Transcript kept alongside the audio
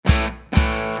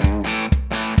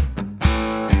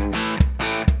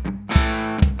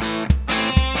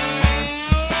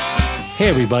Hey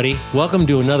everybody, welcome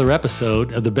to another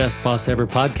episode of the Best Boss Ever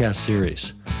podcast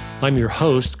series. I'm your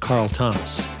host, Carl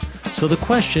Thomas. So the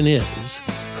question is,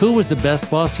 who was the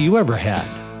best boss you ever had?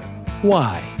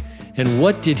 Why? And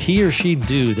what did he or she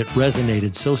do that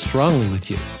resonated so strongly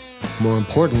with you? More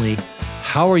importantly,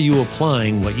 how are you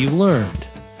applying what you learned?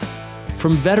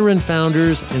 From veteran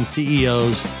founders and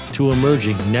CEOs to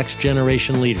emerging next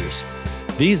generation leaders,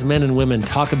 these men and women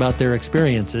talk about their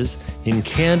experiences in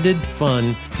candid,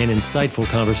 fun, and insightful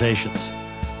conversations.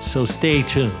 So stay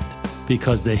tuned,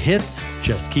 because the hits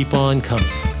just keep on coming.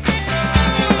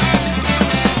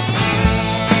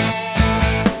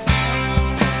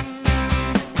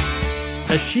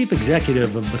 As chief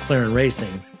executive of McLaren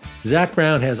Racing, Zak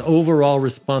Brown has overall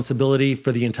responsibility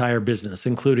for the entire business,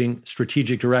 including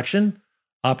strategic direction,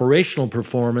 operational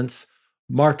performance,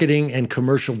 marketing, and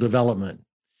commercial development.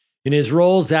 In his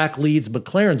role, Zak leads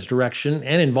McLaren's direction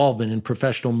and involvement in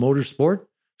professional motorsport,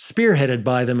 spearheaded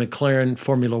by the McLaren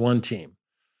Formula One team.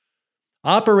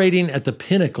 Operating at the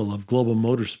pinnacle of global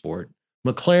motorsport,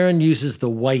 McLaren uses the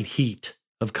white heat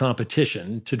of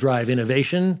competition to drive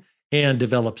innovation and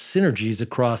develop synergies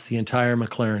across the entire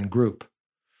McLaren group.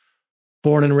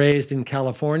 Born and raised in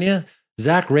California,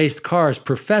 Zak raced cars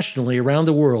professionally around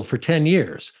the world for 10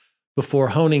 years before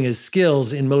honing his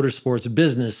skills in motorsports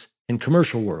business and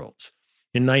commercial worlds.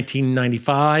 In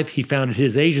 1995, he founded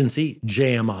his agency,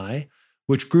 JMI,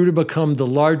 which grew to become the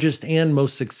largest and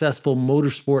most successful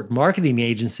motorsport marketing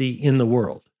agency in the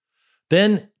world.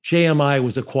 Then JMI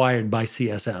was acquired by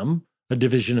CSM, a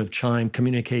division of Chime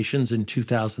Communications, in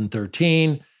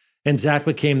 2013, and Zak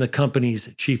became the company's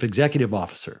chief executive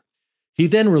officer. He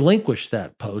then relinquished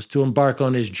that post to embark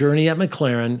on his journey at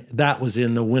McLaren. That was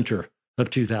in the winter of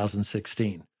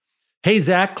 2016. Hey,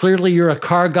 Zak, clearly you're a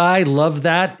car guy. Love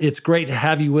that. It's great to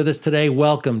have you with us today.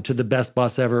 Welcome to the Best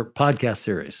Boss Ever podcast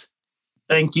series.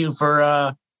 Thank you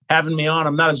for having me on.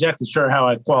 I'm not exactly sure how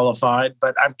I qualified,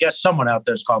 but I guess someone out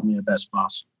there's called me a best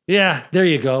boss. Yeah, there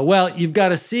you go. Well, you've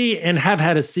got a C and have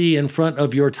had a C in front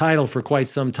of your title for quite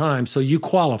some time, so you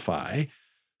qualify.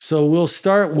 So we'll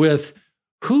start with,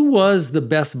 who was the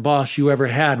best boss you ever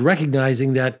had,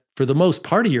 recognizing that for the most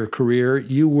part of your career,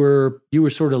 you were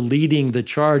sort of leading the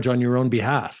charge on your own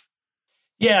behalf?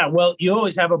 Yeah, well, you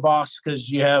always have a boss because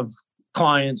you have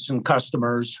clients and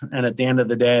customers, and at the end of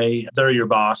the day, they're your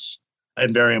boss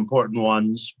and very important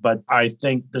ones. But I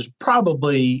think there's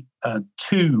probably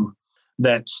two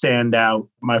that stand out.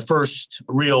 My first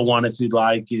real one, if you'd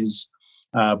like, is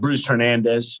Bruce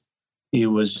Hernandez. He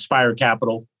was Spire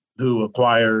Capital, who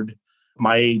acquired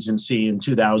my agency in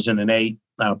 2008,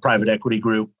 private equity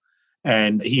group.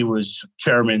 And he was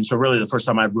chairman. So really the first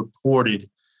time I reported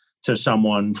to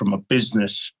someone from a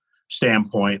business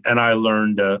standpoint. And I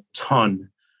learned a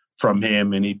ton from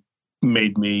him. And he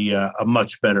made me a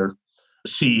much better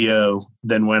CEO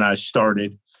than when I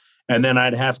started. And then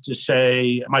I'd have to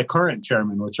say my current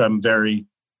chairman, which I'm very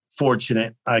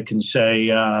fortunate. I can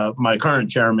say my current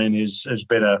chairman has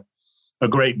been a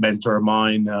great mentor of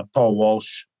mine. Paul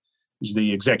Walsh is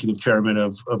the executive chairman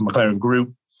of McLaren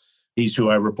Group. He's who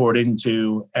I report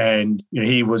into. And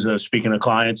he was, speaking of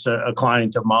clients, a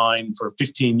client of mine for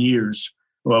 15 years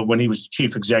when he was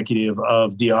chief executive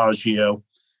of Diageo.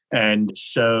 And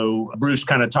so Bruce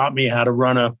kind of taught me how to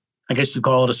run I guess you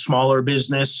call it a smaller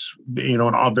business,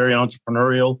 a very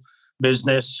entrepreneurial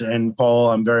business. And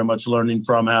Paul, I'm very much learning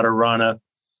from how to run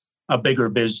a bigger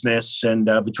business. And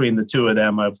between the two of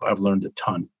them, I've learned a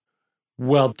ton.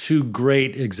 Well, two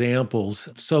great examples.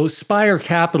 So Spire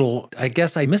Capital, I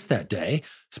guess I missed that day.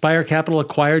 Spire Capital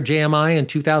acquired JMI in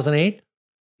 2008?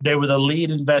 They were the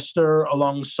lead investor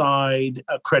alongside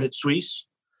Credit Suisse.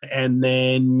 And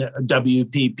then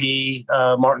WPP,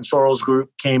 Martin Sorrell's group,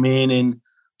 came in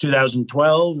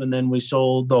 2012. And then we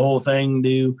sold the whole thing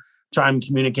to Chime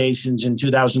Communications in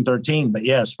 2013. But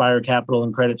yeah, Spire Capital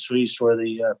and Credit Suisse were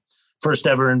the first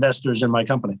ever investors in my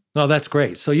company. Oh, that's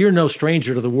great. So you're no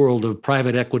stranger to the world of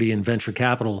private equity and venture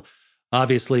capital.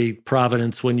 Obviously,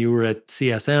 Providence, when you were at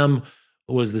CSM,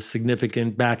 was the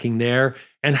significant backing there.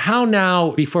 And how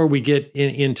now, before we get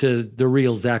into the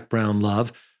real Zak Brown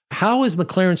love, how is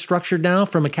McLaren structured now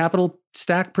from a capital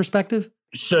stack perspective?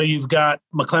 So you've got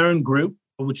McLaren Group,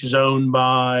 which is owned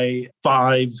by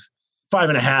five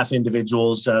and a half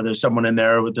individuals. There's someone in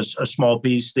there with a small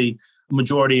piece. The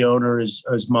majority owner is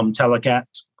Mumtalakat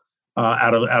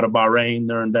out of Bahrain,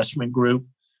 their investment group.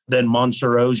 Then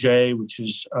Mansour Ogier, which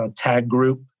is TAG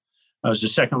Group, is the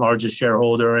second largest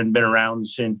shareholder and been around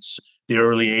since the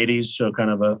early 80s. So kind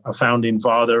of a founding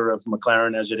father of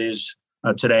McLaren as it is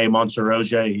today. Mansour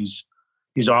Ogier,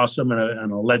 he's awesome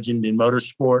and a legend in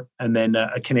motorsport. And then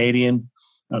a Canadian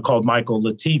called Michael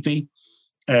Latifi,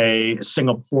 a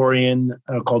Singaporean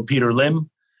called Peter Lim,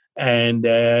 and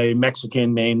a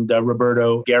Mexican named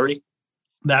Roberto Gary.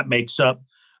 That makes up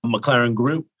McLaren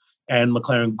Group. And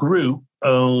McLaren Group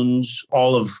owns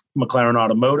all of McLaren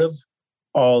Automotive,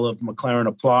 all of McLaren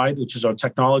Applied, which is our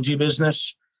technology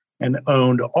business, and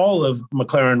owned all of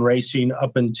McLaren Racing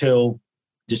up until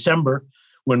December,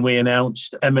 when we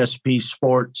announced MSP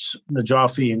Sports,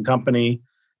 Najafi and Company,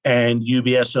 and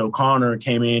UBS O'Connor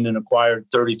came in and acquired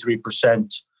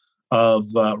 33% of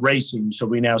racing. So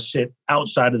we now sit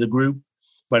outside of the group,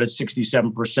 but it's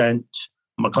 67%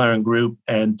 McLaren Group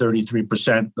and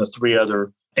 33% the three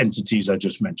other entities I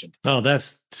just mentioned. Oh,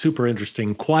 that's super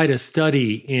interesting. Quite a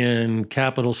study in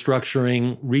capital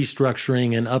structuring,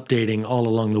 restructuring, and updating all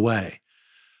along the way.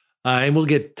 And we'll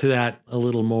get to that a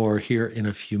little more here in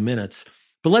a few minutes.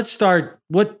 But let's start.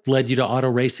 What led you to auto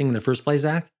racing in the first place,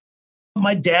 Zach?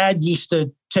 My dad used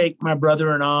to take my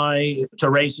brother and I to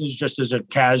races just as a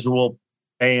casual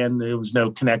fan. There was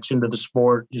no connection to the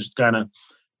sport, just kind of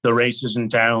the races in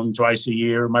town twice a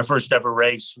year. My first ever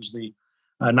race was the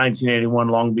 1981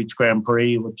 Long Beach Grand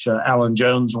Prix, which Alan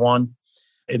Jones won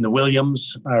in the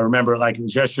Williams. I remember it like it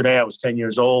was yesterday. I was 10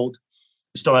 years old.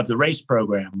 I still have the race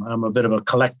program. I'm a bit of a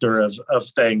collector of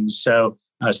things. So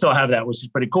I still have that, which is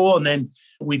pretty cool. And then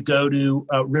we'd go to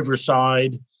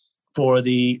Riverside for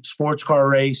the sports car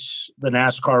race, the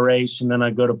NASCAR race, and then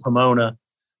I'd go to Pomona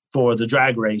for the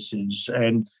drag races.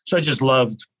 And so I just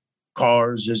loved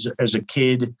cars as a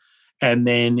kid. And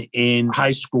then in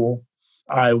high school,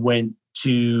 I went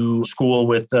to school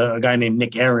with a guy named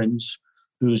Nick Ahrens,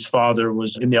 whose father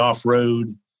was in the off-road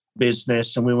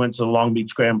business. And we went to the Long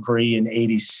Beach Grand Prix in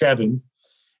 87.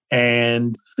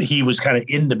 And he was kind of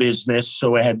in the business,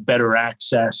 so I had better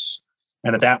access.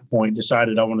 And at that point,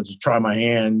 decided I wanted to try my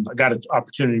hand. I got an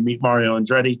opportunity to meet Mario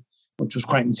Andretti, which was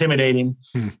quite intimidating.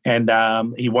 And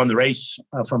he won the race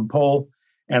from pole.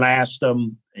 And I asked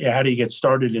him, how do you get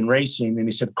started in racing? And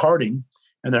he said, karting.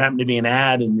 And there happened to be an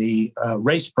ad in the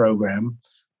race program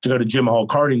to go to Jim Hall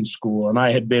Karting School. And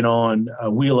I had been on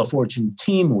Wheel of Fortune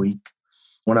Teen Week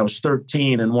when I was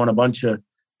 13 and won a bunch of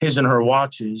his and her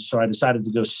watches. So I decided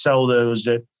to go sell those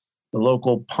at the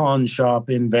local pawn shop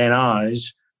in Van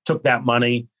Nuys, took that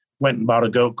money, went and bought a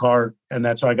go-kart, and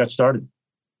that's how I got started.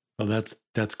 Oh,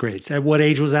 that's great. At what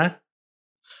age was that?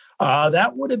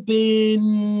 That would have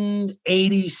been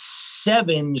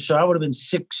 87. So I would have been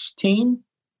 16.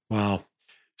 Wow.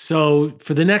 So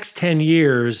for the next 10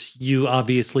 years, you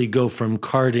obviously go from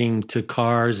karting to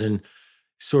cars, and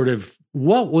sort of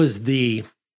what was the,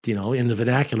 in the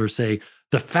vernacular, say,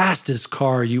 the fastest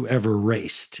car you ever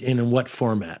raced, and in what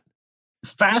format?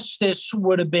 Fastest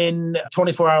would have been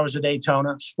 24 hours of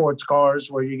Daytona, sports cars,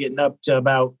 where you're getting up to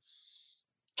about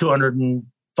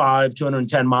 205,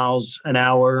 210 miles an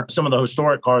hour. Some of the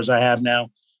historic cars I have now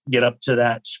get up to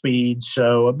that speed.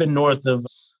 So I've been north of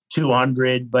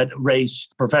 200, but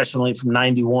raced professionally from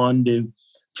 91 to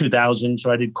 2000.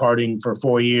 So I did karting for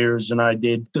 4 years, and I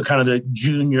did the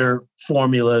junior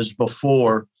formulas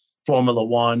before Formula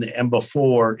One and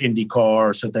before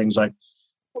IndyCar. So things like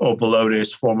Opel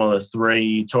Lotus, Formula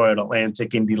 3, Toyota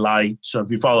Atlantic, Indy Light. So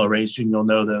if you follow racing, you'll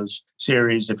know those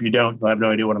series. If you don't, you'll have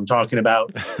no idea what I'm talking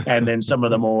about. And then some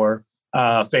of the more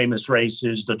famous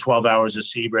races, the 12 hours of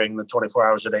Sebring, the 24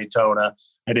 hours of Daytona.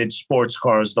 I did sports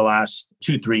cars the last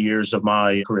 2-3 years of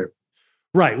my career.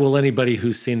 Right. Well, anybody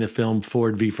who's seen the film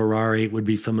Ford v. Ferrari would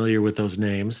be familiar with those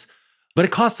names. But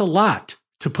it costs a lot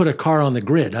to put a car on the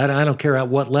grid. I don't care at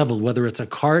what level, whether it's a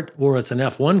kart or it's an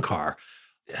F1 car.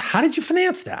 How did you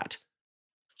finance that?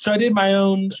 So I did my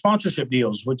own sponsorship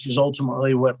deals, which is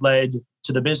ultimately what led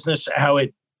to the business. How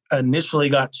it initially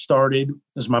got started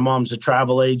is my mom's a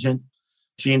travel agent.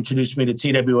 She introduced me to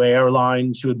TWA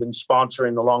Airlines, who had been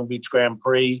sponsoring the Long Beach Grand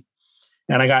Prix.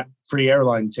 And I got free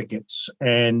airline tickets.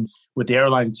 And with the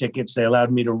airline tickets, they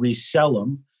allowed me to resell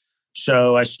them.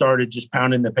 So I started just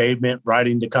pounding the pavement,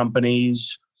 writing to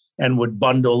companies, and would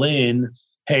bundle in,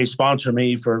 hey, sponsor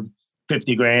me for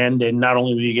 50 grand. And not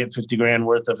only will you get 50 grand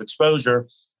worth of exposure,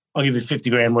 I'll give you 50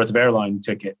 grand worth of airline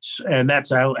tickets. And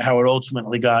that's how it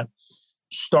ultimately got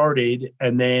started.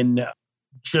 And then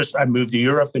I moved to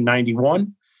Europe in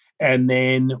 91, and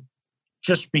then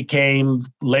just became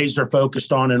laser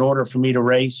focused on, in order for me to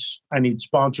race, I need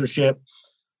sponsorship.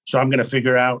 So I'm going to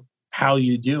figure out how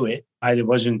you do it. I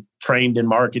wasn't trained in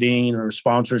marketing or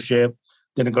sponsorship,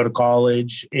 didn't go to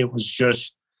college. It was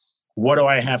just, what do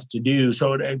I have to do?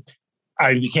 So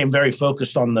I became very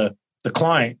focused on the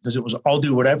client, because it was, I'll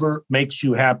do whatever makes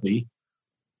you happy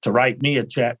to write me a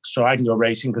check so I can go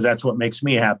racing, because that's what makes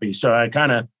me happy. So I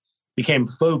kind of became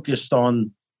focused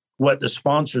on what the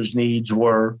sponsors' needs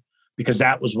were, because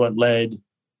that was what led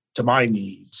to my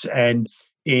needs. And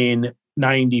in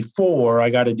 94, I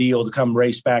got a deal to come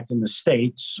race back in the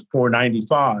States for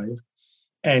 95.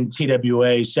 And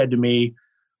TWA said to me,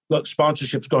 look,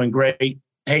 sponsorship's going great.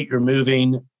 Hey, you're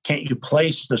moving. Can't you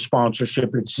place the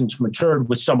sponsorship? It's since matured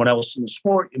with someone else in the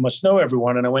sport. You must know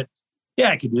everyone. And I went, yeah,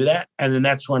 I could do that. And then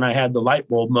that's when I had the light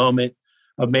bulb moment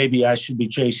of maybe I should be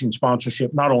chasing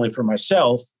sponsorship, not only for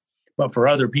myself, but for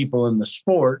other people in the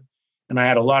sport. And I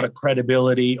had a lot of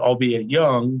credibility, albeit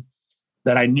young,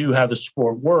 that I knew how the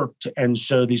sport worked. And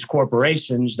so these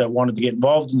corporations that wanted to get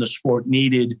involved in the sport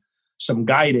needed some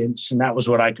guidance. And that was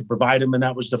what I could provide them. And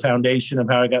that was the foundation of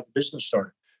how I got the business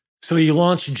started. So you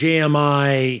launched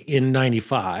JMI in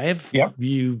 95. Yep.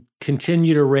 You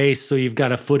continue to race, so you've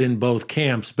got a foot in both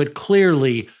camps. But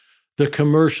clearly, the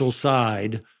commercial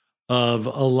side of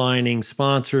aligning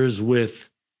sponsors with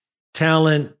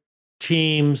talent,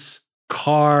 teams,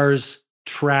 cars,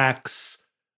 tracks,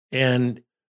 and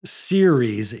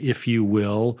series, if you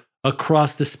will,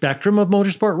 across the spectrum of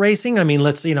motorsport racing? I mean,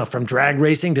 from drag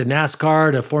racing to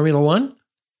NASCAR to Formula One?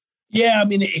 Yeah, I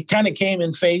mean, it kind of came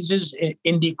in phases.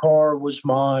 IndyCar was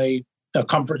my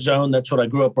comfort zone. That's what I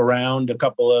grew up around. A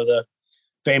couple of the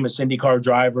famous IndyCar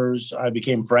drivers I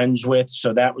became friends with.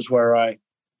 So that was where I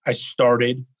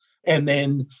started. And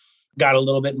then got a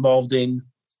little bit involved in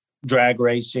drag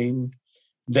racing.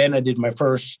 Then I did my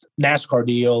first NASCAR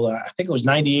deal. I think it was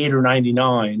 98 or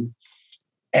 99.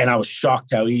 And I was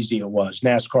shocked how easy it was.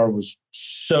 NASCAR was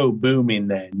so booming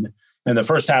then. And the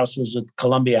first house was at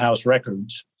Columbia House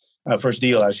Records. First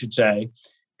deal, I should say.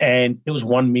 And it was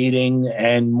one meeting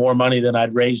and more money than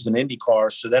I'd raised in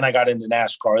IndyCar. So then I got into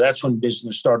NASCAR. That's when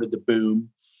business started to boom.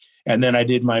 And then I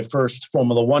did my first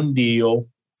Formula One deal.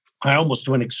 I almost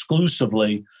went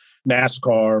exclusively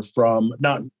NASCAR from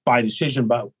not by decision,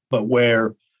 but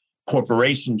where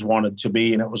corporations wanted to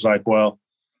be. And it was like, well,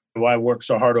 why work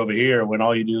so hard over here when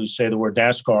all you do is say the word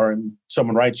NASCAR and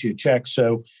someone writes you a check?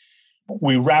 So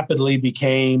we rapidly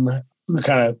became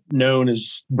kind of known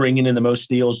as bringing in the most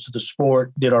deals to the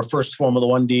sport. Did our first Formula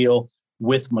One deal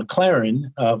with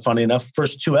McLaren, funny enough,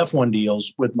 first two F1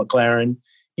 deals with McLaren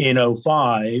in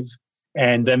 05.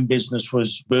 And then business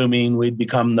was booming. We'd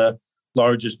become the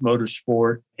largest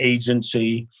motorsport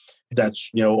agency.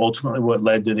 That's, ultimately what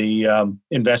led to the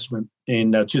investment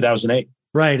in 2008.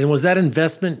 Right. And was that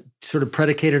investment sort of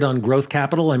predicated on growth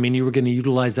capital? I mean, you were going to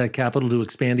utilize that capital to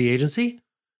expand the agency?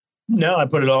 No, I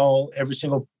put it all, every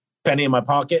single penny in my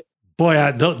pocket.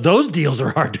 Boy, those deals are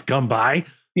hard to come by.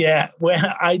 Yeah.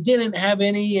 Well, I didn't have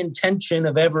any intention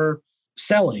of ever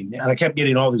selling. And I kept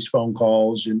getting all these phone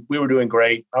calls and we were doing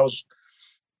great. I was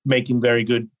making very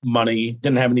good money.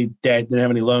 Didn't have any debt, didn't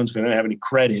have any loans, didn't have any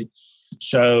credit.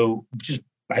 So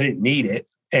I didn't need it.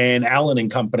 And Allen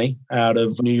and Company out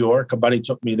of New York, a buddy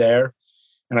took me there.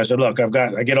 And I said, look,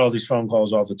 I get all these phone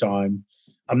calls all the time.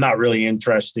 I'm not really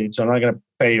interested, so I'm not going to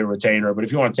pay you a retainer. But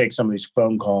if you want to take some of these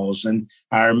phone calls, and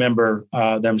I remember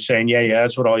them saying, yeah,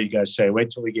 that's what all you guys say.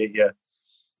 Wait till we get you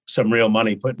some real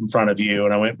money put in front of you.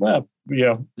 And I went, well,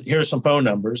 here's some phone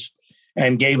numbers,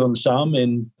 and gave them some.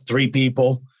 And three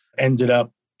people ended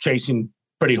up chasing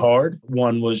pretty hard.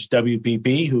 One was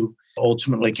WPP, who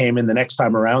ultimately came in the next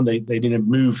time around. They didn't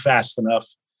move fast enough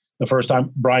the first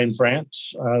time. Brian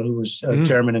France, who was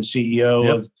chairman and CEO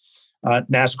of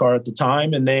NASCAR at the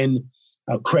time. And then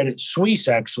Credit Suisse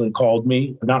actually called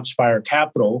me, not Spire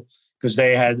Capital, because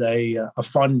they had a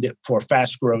fund for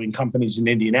fast-growing companies in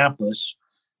Indianapolis.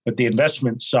 But the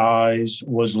investment size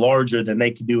was larger than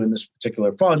they could do in this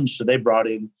particular fund. So they brought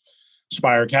in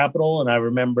Spire Capital. And I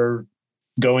remember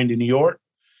going to New York,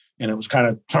 and it was kind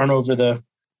of turn over the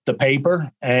paper.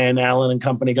 And Allen and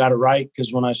Company got it right,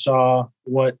 because when I saw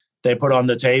what they put on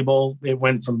the table, it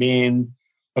went from being,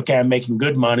 okay, I'm making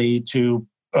good money to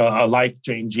a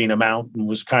life-changing amount, and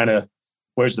was kind of,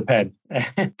 where's the pen?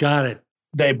 Got it.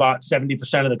 They bought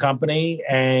 70% of the company.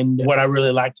 And what I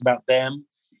really liked about them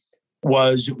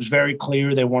was it was very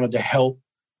clear they wanted to help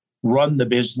run the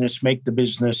business, make the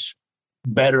business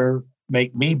better,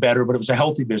 make me better, but it was a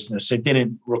healthy business. It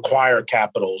didn't require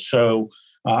capital. So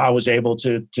I was able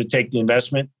to take the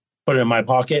investment, put it in my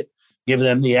pocket, give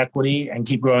them the equity, and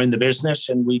keep growing the business.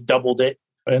 And we doubled it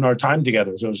in our time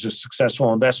together. So it was a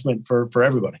successful investment for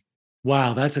everybody.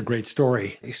 Wow, that's a great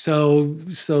story. So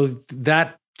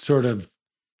that sort of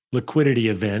liquidity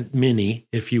event, mini,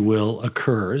 if you will,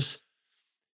 occurs.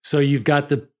 So you've got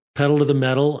the pedal to the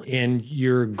metal, and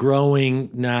you're growing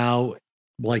now.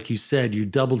 Like you said, you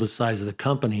doubled the size of the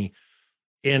company.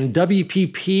 And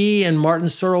WPP and Martin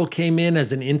Searle came in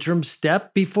as an interim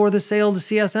step before the sale to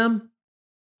CSM?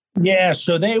 Yeah,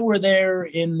 so they were there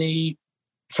in the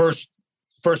first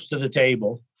to the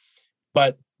table.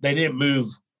 But They didn't move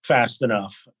fast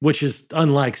enough. Which is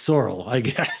unlike Sorrell, I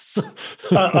guess.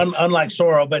 Unlike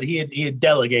Sorrell, but he had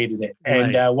delegated it.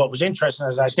 And Right. What was interesting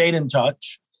is I stayed in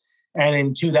touch. And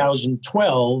in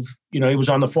 2012, he was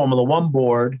on the Formula One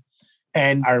board.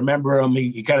 And I remember him,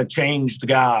 he kind of changed the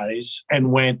guys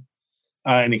and went,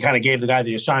 and he kind of gave the guy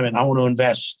the assignment, I want to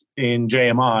invest in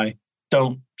JMI.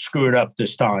 Don't screw it up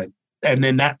this time. And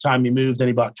then that time he moved and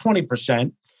he bought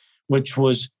 20%, which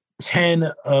was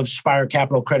 10 of Spire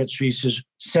Capital Credit Suisse's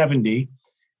 70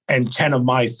 and 10 of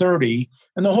my 30.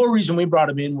 And the whole reason we brought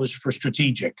him in was for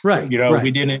strategic. Right.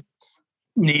 We didn't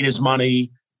need his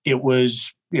money. It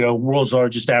was, world's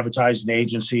largest advertising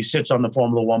agency, sits on the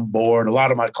Formula One board. A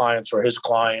lot of my clients are his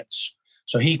clients.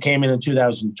 So he came in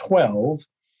 2012,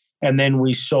 and then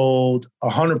we sold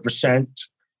 100%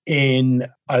 in,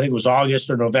 I think it was August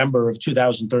or November of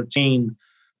 2013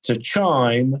 to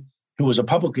Chime, who was a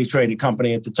publicly traded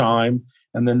company at the time.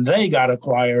 And then they got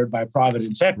acquired by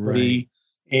Providence Equity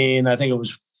in, I think it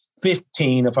was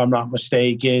 15, if I'm not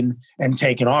mistaken, and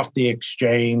taken off the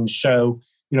exchange. So,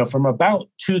 from about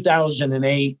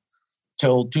 2008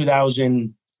 till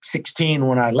 2016,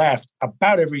 when I left,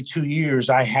 about every 2 years,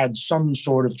 I had some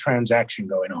sort of transaction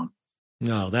going on.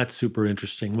 No, that's super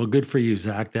interesting. Well, good for you,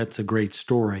 Zach. That's a great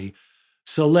story.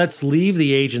 So let's leave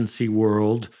the agency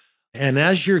world. And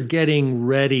as you're getting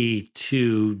ready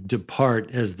to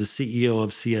depart as the CEO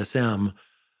of CSM,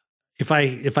 if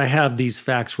I have these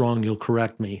facts wrong, you'll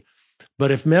correct me. But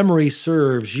if memory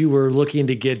serves, you were looking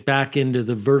to get back into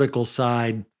the vertical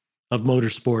side of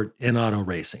motorsport and auto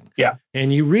racing. Yeah.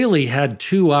 And you really had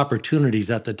two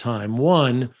opportunities at the time.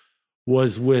 One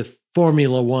was with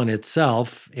Formula One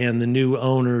itself and the new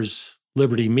owners,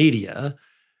 Liberty Media.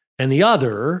 And the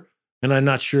other, and I'm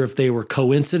not sure if they were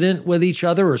coincident with each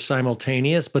other or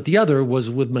simultaneous, but the other was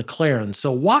with McLaren.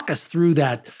 So walk us through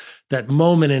that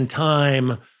moment in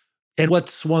time and what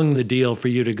swung the deal for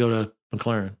you to go to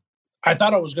McLaren. I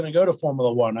thought I was going to go to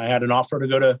Formula One. I had an offer to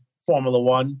go to Formula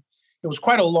One. It was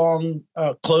quite a long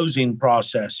closing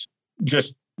process.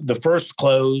 Just the first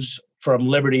close from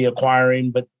Liberty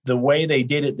acquiring, but the way they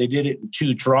did it in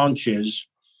two tranches.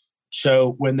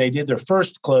 So when they did their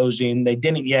first closing, they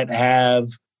didn't yet have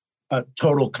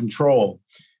total control.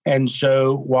 And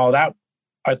so while that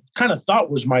I kind of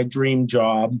thought was my dream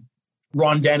job,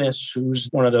 Ron Dennis, who's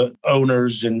one of the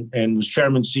owners and was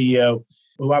chairman CEO,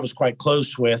 who I was quite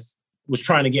close with, was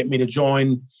trying to get me to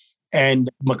join. And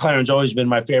McLaren's always been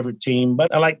my favorite team,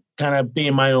 but I like kind of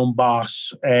being my own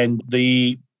boss. And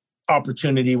the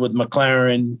opportunity with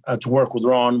McLaren to work with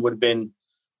Ron would have been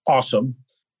awesome.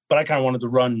 But I kind of wanted to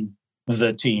run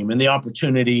the team, and the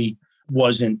opportunity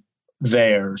wasn't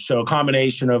there. So a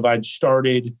combination of I'd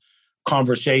started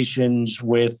conversations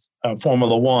with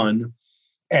Formula One,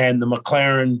 and the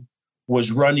McLaren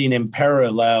was running in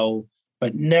parallel,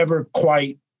 but never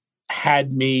quite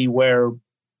had me where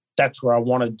that's where I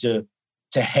wanted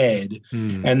to head.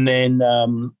 And then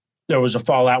there was a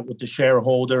fallout with the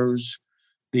shareholders.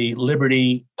 The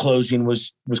Liberty closing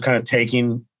was kind of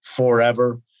taking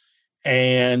forever.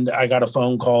 And I got a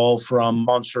phone call from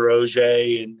Monsieur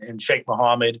Ogier and Sheikh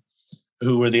Mohammed,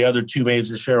 who were the other two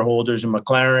major shareholders in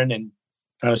McLaren, and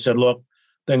kind of said, look,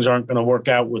 things aren't going to work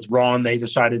out with Ron. They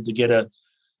decided to get a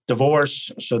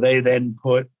divorce. So they then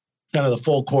put kind of the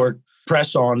full court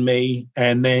press on me,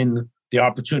 and then the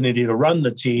opportunity to run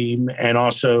the team. And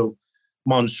also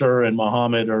Monsieur and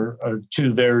Mohammed are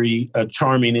two very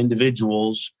charming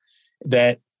individuals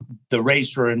that the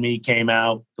racer in me came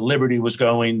out. The Liberty was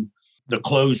going, the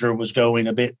closure was going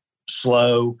a bit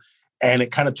slow, and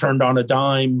it kind of turned on a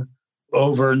dime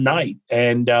overnight.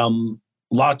 And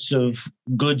lots of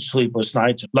good sleepless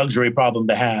nights, luxury problem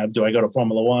to have. Do I go to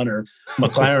Formula One or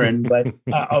McLaren? But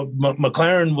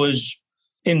McLaren was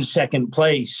in second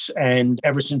place. And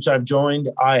ever since I've joined,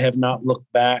 I have not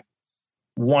looked back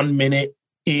 1 minute,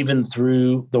 even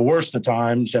through the worst of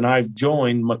times. And I've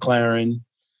joined McLaren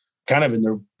kind of in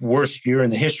the worst year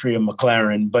in the history of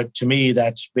McLaren. But to me,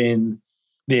 that's been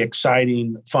the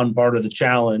exciting, fun part of the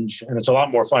challenge. And it's a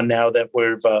lot more fun now that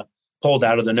we've pulled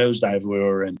out of the nosedive we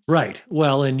were in. Right.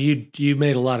 Well, and you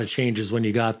made a lot of changes when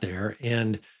you got there.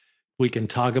 And we can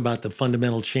talk about the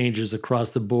fundamental changes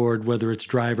across the board, whether it's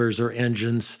drivers or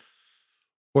engines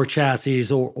or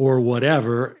chassis or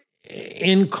whatever,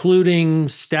 including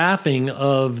staffing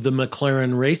of the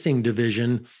McLaren Racing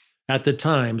division at the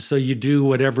time. So you do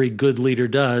what every good leader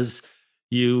does.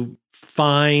 You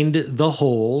find the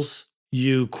holes,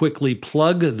 you quickly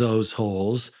plug those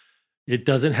holes. It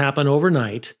doesn't happen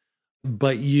overnight,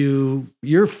 but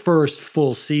your first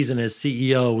full season as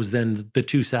CEO was then the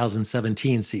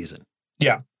 2017 season.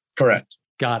 Yeah, correct.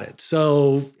 Got it.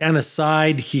 So, an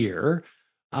aside here,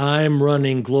 I'm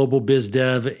running global biz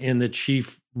dev in the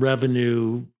chief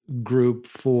revenue group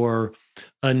for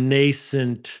a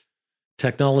nascent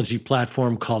technology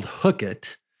platform called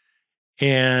Hookit.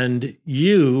 And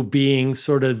you being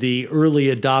sort of the early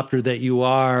adopter that you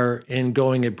are and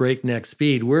going at breakneck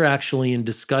speed, we're actually in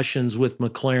discussions with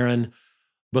McLaren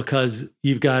because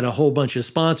you've got a whole bunch of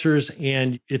sponsors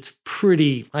and it's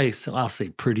pretty, I'll say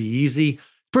pretty easy,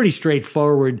 pretty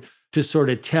straightforward to sort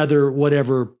of tether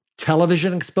whatever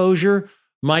television exposure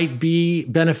might be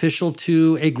beneficial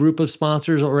to a group of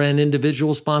sponsors or an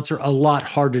individual sponsor. A lot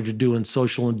harder to do in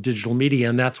social and digital media.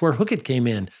 And that's where Hookit came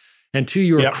in. And to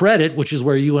your credit, which is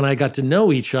where you and I got to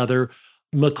know each other,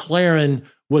 McLaren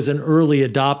was an early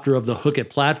adopter of the Hookit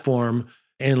platform.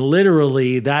 And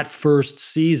literally that first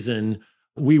season,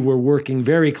 we were working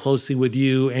very closely with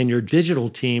you and your digital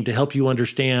team to help you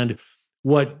understand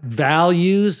what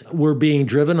values were being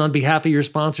driven on behalf of your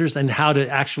sponsors and how to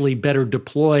actually better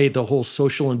deploy the whole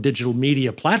social and digital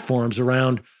media platforms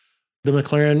around the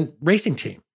McLaren racing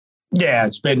team. Yeah,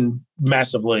 it's been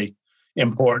massively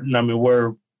important. I mean,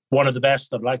 we're one of the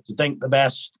best. I'd like to think the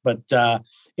best, but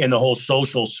in the whole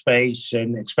social space,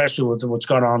 and especially with what's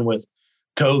going on with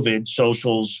COVID,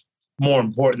 social's more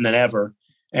important than ever.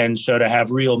 And so to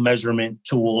have real measurement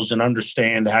tools and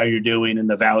understand how you're doing and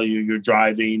the value you're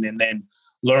driving, and then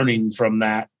learning from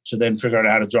that to then figure out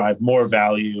how to drive more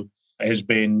value has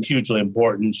been hugely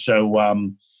important. So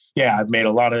I've made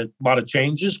a lot of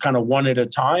changes, kind of one at a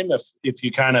time. If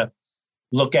you kind of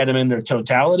look at them in their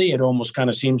totality, it almost kind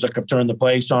of seems like I've turned the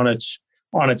place on its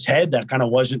head. That kind of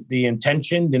wasn't the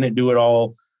intention. Didn't do it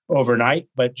all overnight,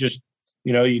 but just,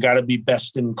 you got to be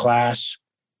best in class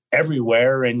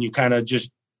everywhere, and you kind of just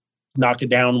knock it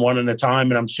down one at a time.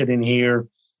 And I'm sitting here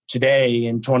today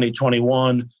in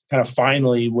 2021, kind of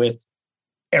finally with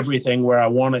everything where I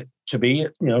want it to be.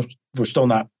 We're still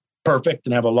not perfect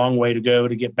and have a long way to go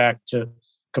to get back to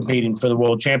competing for the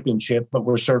World Championship, but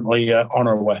we're certainly on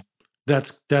our way.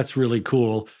 That's really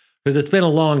cool, because it's been a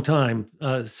long time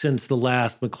since the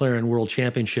last McLaren World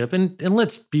Championship. And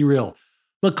let's be real,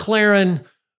 McLaren,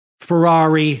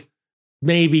 Ferrari,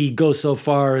 maybe go so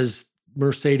far as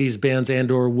Mercedes-Benz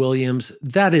and/or Williams.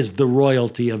 That is the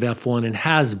royalty of F1 and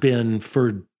has been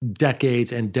for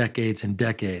decades and decades and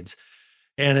decades.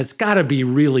 And it's got to be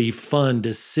really fun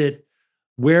to sit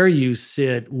where you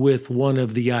sit with one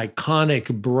of the iconic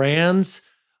brands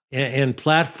and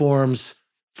platforms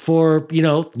for,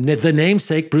 the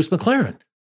namesake, Bruce McLaren.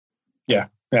 Yeah.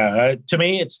 To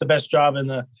me, it's the best job in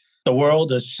the world.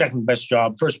 The second best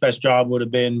job. First best job would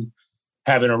have been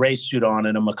having a race suit on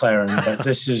in a McLaren, but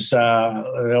this is,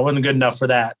 I wasn't good enough for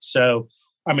that. So,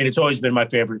 I mean, it's always been my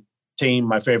favorite team.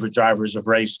 My favorite drivers have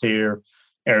raced here: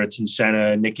 Ayrton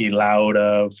Senna, Niki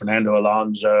Lauda, Fernando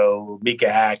Alonso, Mika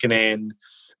Hakkinen.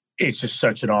 It's just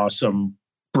such an awesome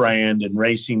brand and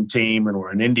racing team, and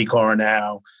we're in IndyCar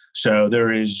now. So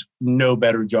there is no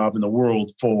better job in the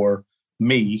world for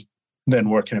me than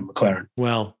working at McLaren.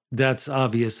 Well, that's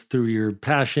obvious through your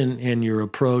passion and your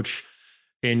approach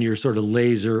and your sort of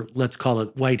laser, let's call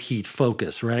it white heat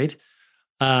focus, right?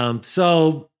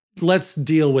 So let's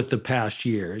deal with the past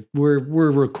year. We're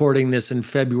recording this in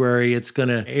February. It's going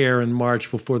to air in March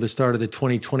before the start of the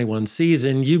 2021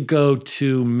 season. You go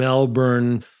to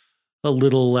Melbourne a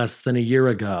little less than a year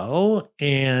ago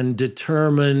and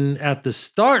determine at the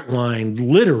start line,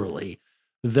 literally,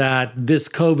 that this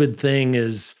COVID thing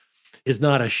is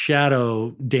not a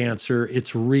shadow dancer,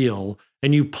 it's real.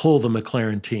 And you pull the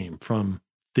McLaren team from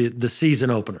the season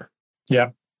opener.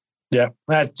 Yeah.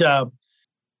 That,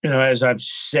 as I've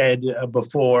said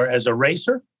before, as a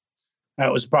racer,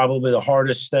 that was probably the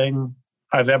hardest thing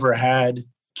I've ever had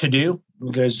to do,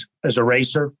 because as a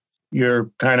racer, you're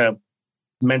kind of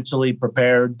mentally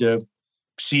prepared to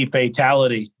see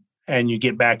fatality and you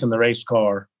get back in the race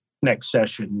car next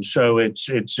session. So it's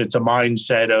a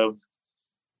mindset of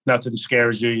nothing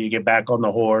scares you. You get back on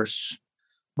the horse.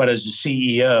 But as a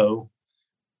CEO,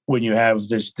 when you have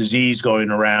this disease going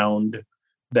around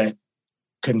that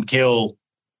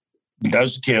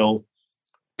does kill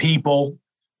people,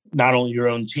 not only your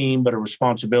own team, but a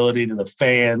responsibility to the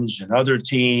fans and other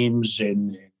teams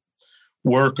and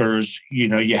workers,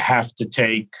 you have to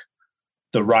take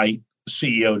the right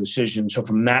CEO decision. So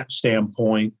from that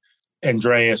standpoint,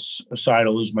 Andreas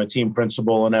Seidel, who's my team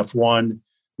principal in F1,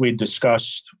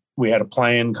 we had a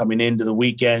plan coming into the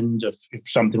weekend if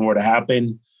something were to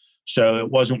happen. So it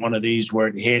wasn't one of these where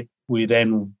it hit. We'd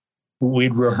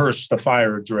rehearse the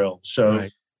fire drill. So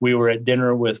We were at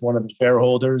dinner with one of the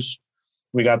shareholders.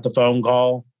 We got the phone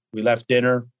call. We left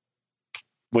dinner.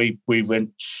 We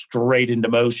went straight into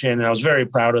motion, and I was very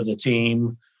proud of the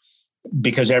team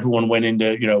because everyone went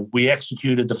into, we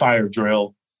executed the fire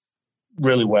drill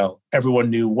really well. Everyone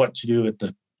knew what to do at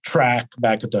the track,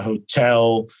 back at the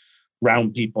hotel,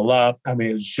 round people up. I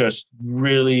mean, it was just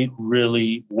really,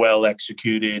 really well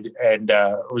executed. And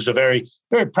it was a very,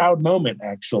 very proud moment,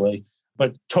 actually,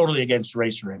 but totally against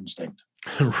racer instinct.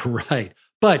 Right.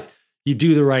 But you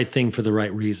do the right thing for the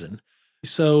right reason.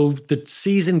 So the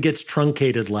season gets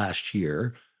truncated last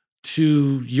year.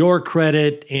 To your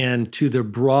credit and to the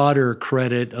broader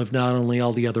credit of not only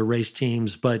all the other race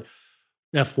teams, but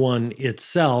F1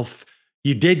 itself,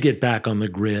 you did get back on the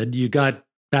grid. You got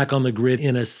back on the grid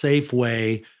in a safe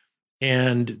way,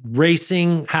 and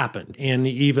racing happened. And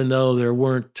even though there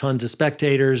weren't tons of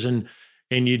spectators and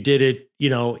you did it,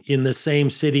 in the same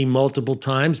city multiple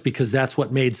times because that's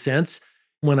what made sense.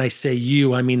 When I say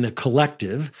you, I mean the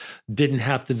collective didn't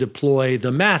have to deploy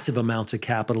the massive amounts of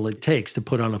capital it takes to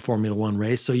put on a Formula One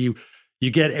race. So you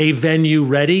get a venue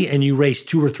ready and you race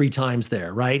 2 or 3 times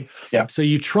there, right? Yeah. So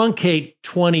you truncate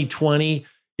 2020.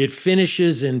 It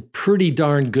finishes in pretty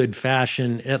darn good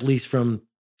fashion, at least from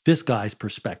this guy's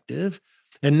perspective.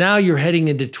 And now you're heading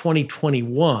into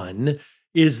 2021.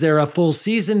 Is there a full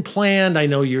season planned? I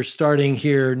know you're starting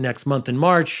here next month in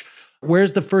March.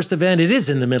 Where's the first event? It is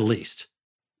in the Middle East.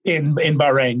 In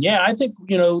Bahrain. Yeah, I think,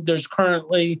 there's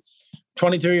currently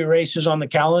 23 races on the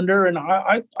calendar, and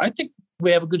I think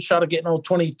we have a good shot of getting all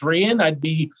 23 in. I'd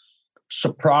be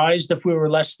surprised if we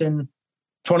were less than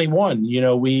 21.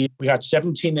 We got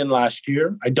 17 in last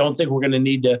year. I don't think we're going to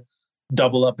need to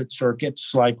double up at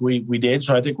circuits like we did.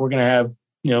 So I think we're going to have,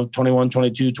 21,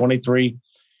 22, 23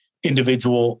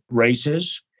 individual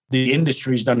races. The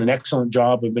industry's done an excellent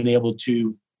job of being able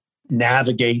to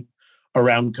navigate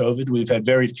around COVID. We've had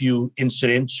very few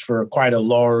incidents for quite a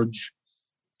large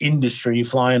industry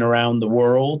flying around the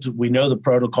world. We know the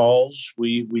protocols.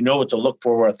 We know what to look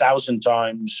for. We're 1,000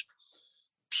 times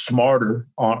smarter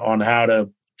on how to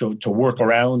work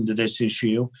around this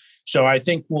issue. So I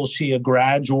think we'll see a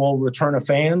gradual return of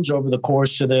fans over the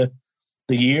course of the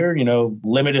year,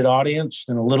 limited audience,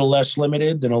 then a little less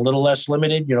limited, then a little less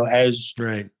limited, as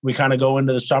we kind of go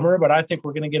into the summer. But I think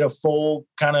we're going to get a full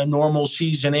kind of normal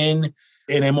season in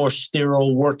a more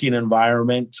sterile working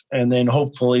environment. And then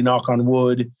hopefully, knock on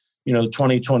wood,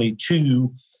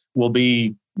 2022 will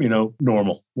be,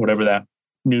 normal, whatever that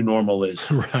new normal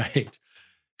is. Right.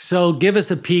 So give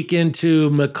us a peek into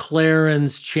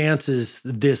McLaren's chances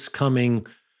this coming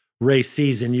race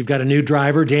season. You've got a new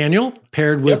driver, Daniel,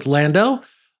 paired with Lando,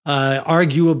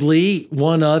 arguably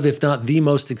one of, if not the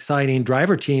most exciting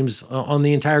driver teams on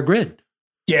the entire grid.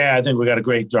 Yeah, I think we got a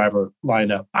great driver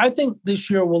lineup. I think this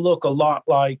year will look a lot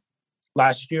like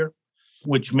last year,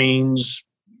 which means,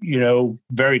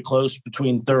 very close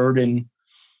between 3rd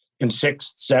and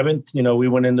 6th, 7th. We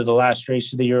went into the last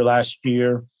race of the year last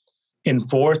year in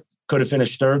 4th, could have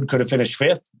finished 3rd, could have finished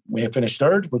 5th. We have finished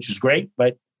 3rd, which is great,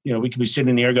 but we could be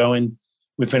sitting here going,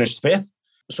 we finished 5th.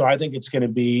 So I think it's going to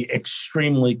be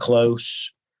extremely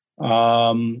close. You're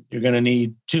going to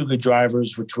need 2 good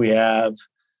drivers, which we have.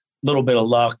 A little bit of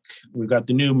luck. We've got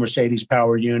the new Mercedes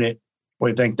power unit.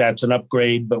 We think that's an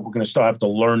upgrade, but we're going to still have to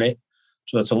learn it.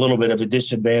 So that's a little bit of a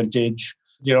disadvantage.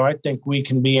 I think we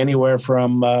can be anywhere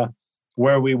from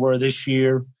where we were this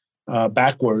year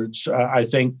backwards. I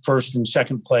think 1st and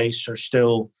 2nd place are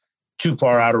still too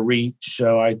far out of reach.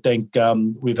 So I think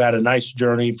we've had a nice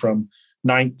journey from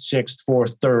 9th, 6th,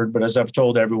 4th, 3rd. But as I've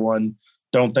told everyone,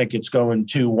 don't think it's going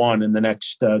 2-1 in the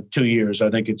next 2 years.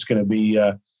 I think it's going to be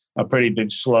a pretty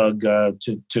big slug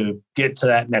to get to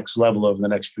that next level over the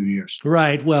next few years.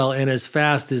 Right. Well, and as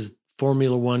fast as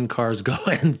Formula One cars go,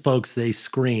 and folks, they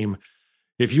scream.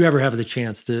 If you ever have the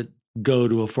chance to go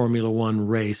to a Formula One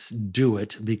race, do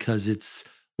it, because it's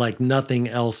like nothing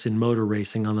else in motor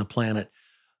racing on the planet.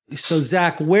 So,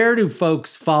 Zach, where do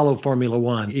folks follow Formula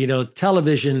One?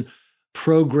 Television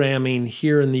programming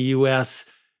here in the U.S.,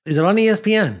 is it on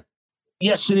ESPN?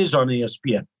 Yes, it is on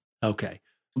ESPN. Okay.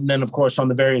 And then, of course, on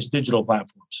the various digital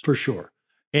platforms. For sure.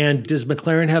 And does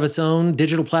McLaren have its own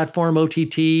digital platform,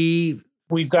 OTT?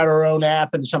 We've got our own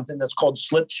app and something that's called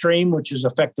Slipstream, which is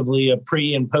effectively a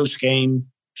pre- and post-game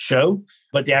show.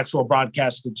 But the actual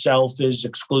broadcast itself is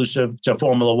exclusive to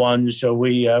Formula One. So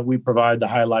we provide the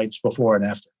highlights before and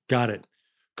after. Got it.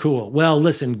 Cool. Well,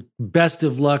 listen, best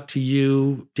of luck to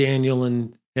you, Daniel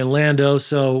and Lando.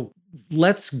 So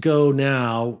let's go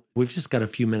now. We've just got a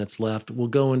few minutes left. We'll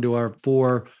go into our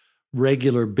 4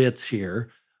 regular bits here.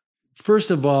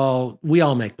 First of all, we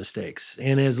all make mistakes.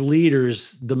 And as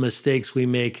leaders, the mistakes we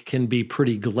make can be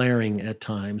pretty glaring at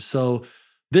times. So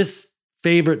this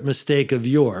favorite mistake of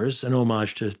yours, an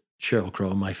homage to Sheryl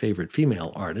Crow, my favorite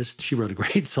female artist. She wrote a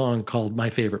great song called My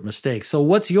Favorite Mistake. So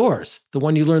what's yours? The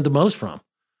one you learned the most from?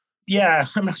 Yeah,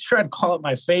 I'm not sure I'd call it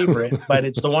my favorite, but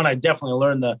it's the one I definitely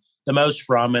learned the most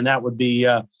from, and that would be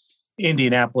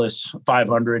Indianapolis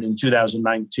 500 in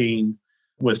 2019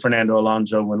 with Fernando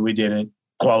Alonso when we didn't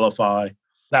qualify.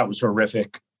 That was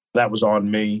horrific. That was on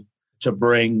me to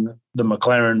bring the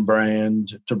McLaren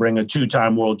brand, to bring a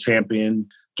two-time world champion,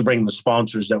 to bring the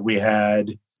sponsors that we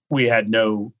had. We had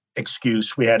no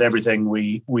excuse. We had everything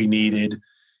we needed.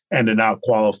 And to not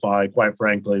qualify, quite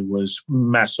frankly, was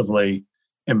massively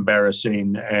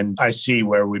embarrassing. And I see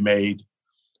where we made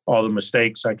all the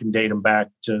mistakes. I can date them back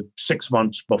to 6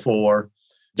 months before.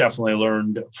 Definitely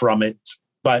learned from it.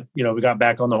 But, we got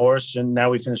back on the horse and now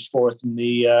we finished fourth in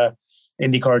the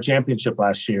IndyCar championship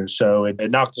last year. So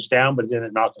it knocked us down, but it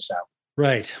didn't knock us out.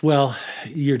 Right. Well,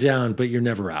 you're down, but you're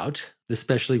never out,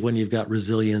 especially when you've got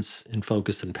resilience and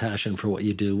focus and passion for what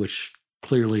you do, which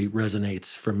clearly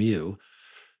resonates from you.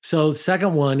 So the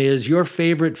second one is your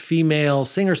favorite female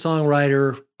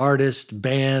singer-songwriter, artist,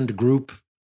 band, group.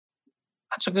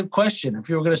 That's a good question. If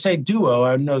you were going to say duo,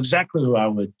 I know exactly who I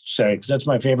would say because that's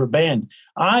my favorite band.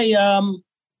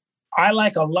 I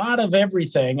like a lot of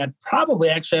everything. I'd probably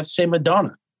actually have to say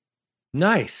Madonna.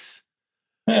 Nice.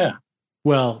 Yeah.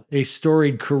 Well, a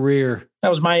storied career. That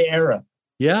was my era.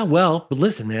 Yeah, well, but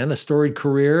listen, man, a storied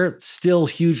career, still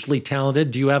hugely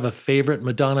talented. Do you have a favorite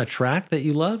Madonna track that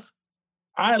you love?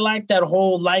 I like that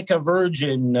whole Like a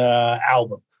Virgin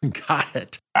album. Got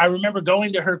it. I remember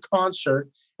going to her concert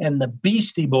and the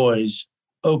Beastie Boys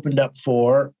opened up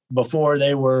before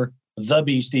they were the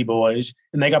Beastie Boys,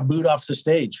 and they got booed off the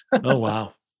stage. Oh,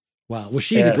 wow. Wow. Well,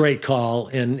 she's a great call,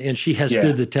 and she has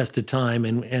stood the test of time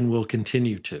and will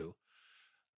continue to.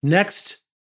 Next,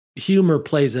 humor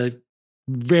plays a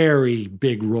very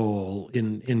big role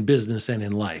in business and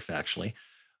in life, actually.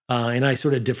 And I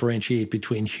sort of differentiate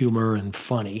between humor and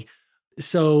funny.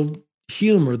 So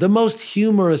humor, the most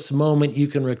humorous moment you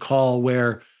can recall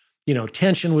where,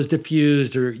 tension was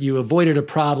diffused or you avoided a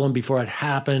problem before it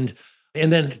happened.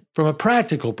 And then from a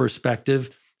practical perspective,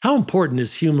 how important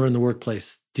is humor in the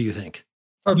workplace, do you think?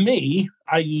 For me,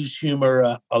 I use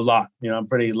humor a lot. I'm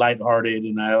pretty lighthearted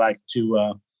and I like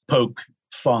to poke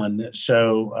fun.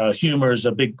 So humor is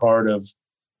a big part of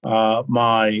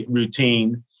my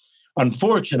routine.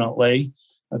 Unfortunately,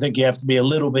 I think you have to be a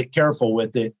little bit careful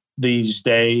with it these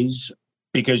days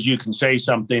because you can say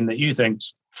something that you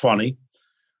think's funny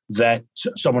that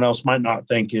someone else might not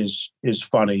think is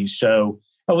funny. So,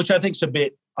 which I think is a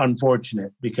bit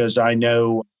unfortunate because I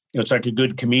know it's like a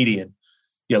good comedian.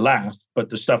 You laugh, but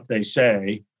the stuff they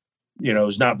say,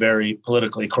 is not very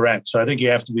politically correct. So I think you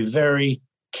have to be very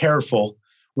careful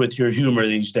with your humor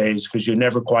these days because you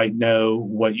never quite know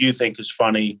what you think is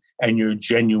funny and you're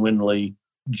genuinely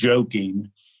joking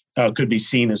could be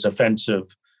seen as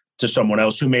offensive to someone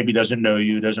else who maybe doesn't know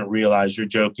you, doesn't realize you're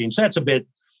joking. So that's a bit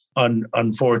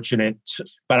unfortunate,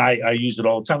 but I use it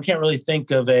all the time. I can't really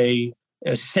think of a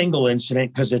single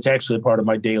incident because it's actually part of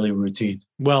my daily routine.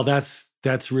 Well,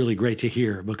 that's really great to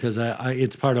hear because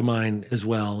it's part of mine as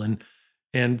well.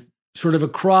 And sort of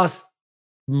across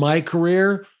my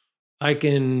career, I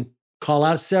can call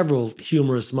out several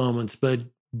humorous moments,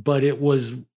 but it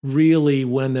was really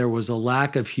when there was a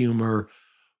lack of humor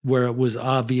where it was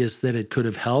obvious that it could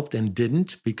have helped and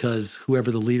didn't because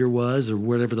whoever the leader was or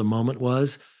whatever the moment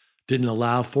was didn't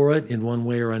allow for it in one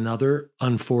way or another.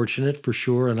 Unfortunate for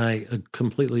sure. And I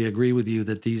completely agree with you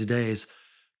that these days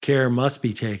care must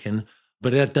be taken,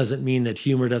 but that doesn't mean that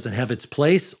humor doesn't have its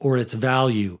place or its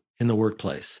value in the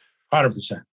workplace.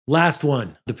 100%. Last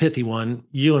one, the pithy one.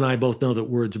 You and I both know that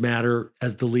words matter.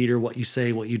 As the leader, what you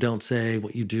say, what you don't say,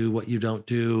 what you do, what you don't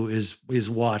do is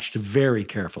watched very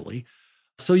carefully.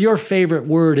 So your favorite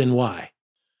word and why?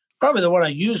 Probably the one I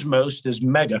use most is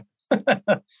mega,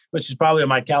 which is probably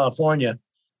my California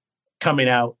coming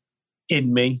out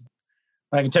in me.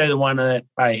 I can tell you the one that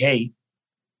I hate,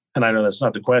 and I know that's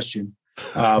not the question,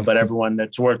 but everyone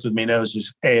that's worked with me knows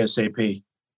is ASAP.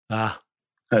 I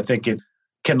think it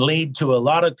can lead to a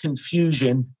lot of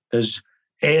confusion as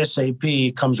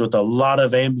ASAP comes with a lot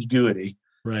of ambiguity.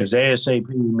 Right. Because ASAP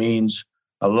means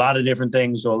a lot of different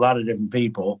things to a lot of different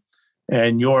people.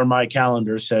 And my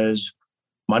calendar says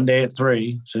Monday at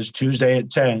 3, says Tuesday at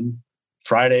 10,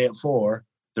 Friday at 4.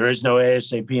 There is no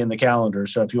ASAP in the calendar.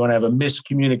 So if you want to have a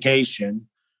miscommunication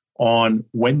on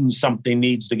when something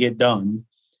needs to get done,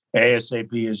 ASAP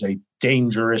is a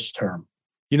dangerous term.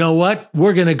 You know what?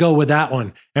 We're going to go with that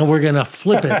one, and we're going to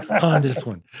flip it on this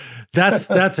one. That's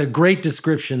a great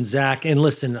description, Zach. And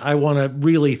listen, I want to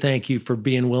really thank you for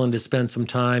being willing to spend some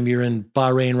time. You're in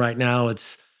Bahrain right now.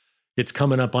 It's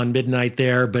coming up on midnight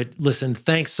there. But listen,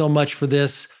 thanks so much for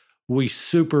this. We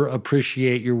super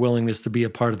appreciate your willingness to be a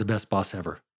part of the Best Boss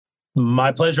Ever.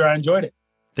 My pleasure. I enjoyed it.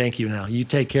 Thank you now. You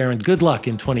take care and good luck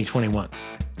in 2021.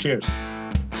 Cheers.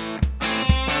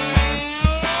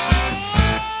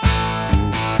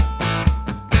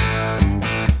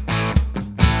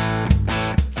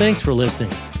 Thanks for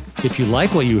listening. If you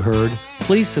like what you heard,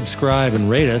 please subscribe and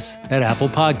rate us at Apple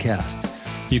Podcasts.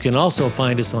 You can also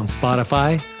find us on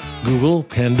Spotify, Google,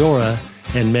 Pandora,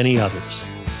 and many others.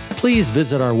 Please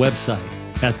visit our website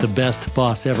at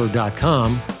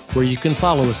thebestbossever.com, where you can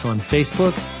follow us on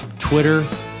Facebook, Twitter,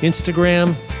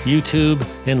 Instagram, YouTube,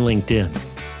 and LinkedIn.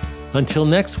 Until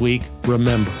next week,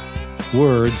 remember,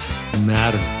 words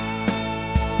matter.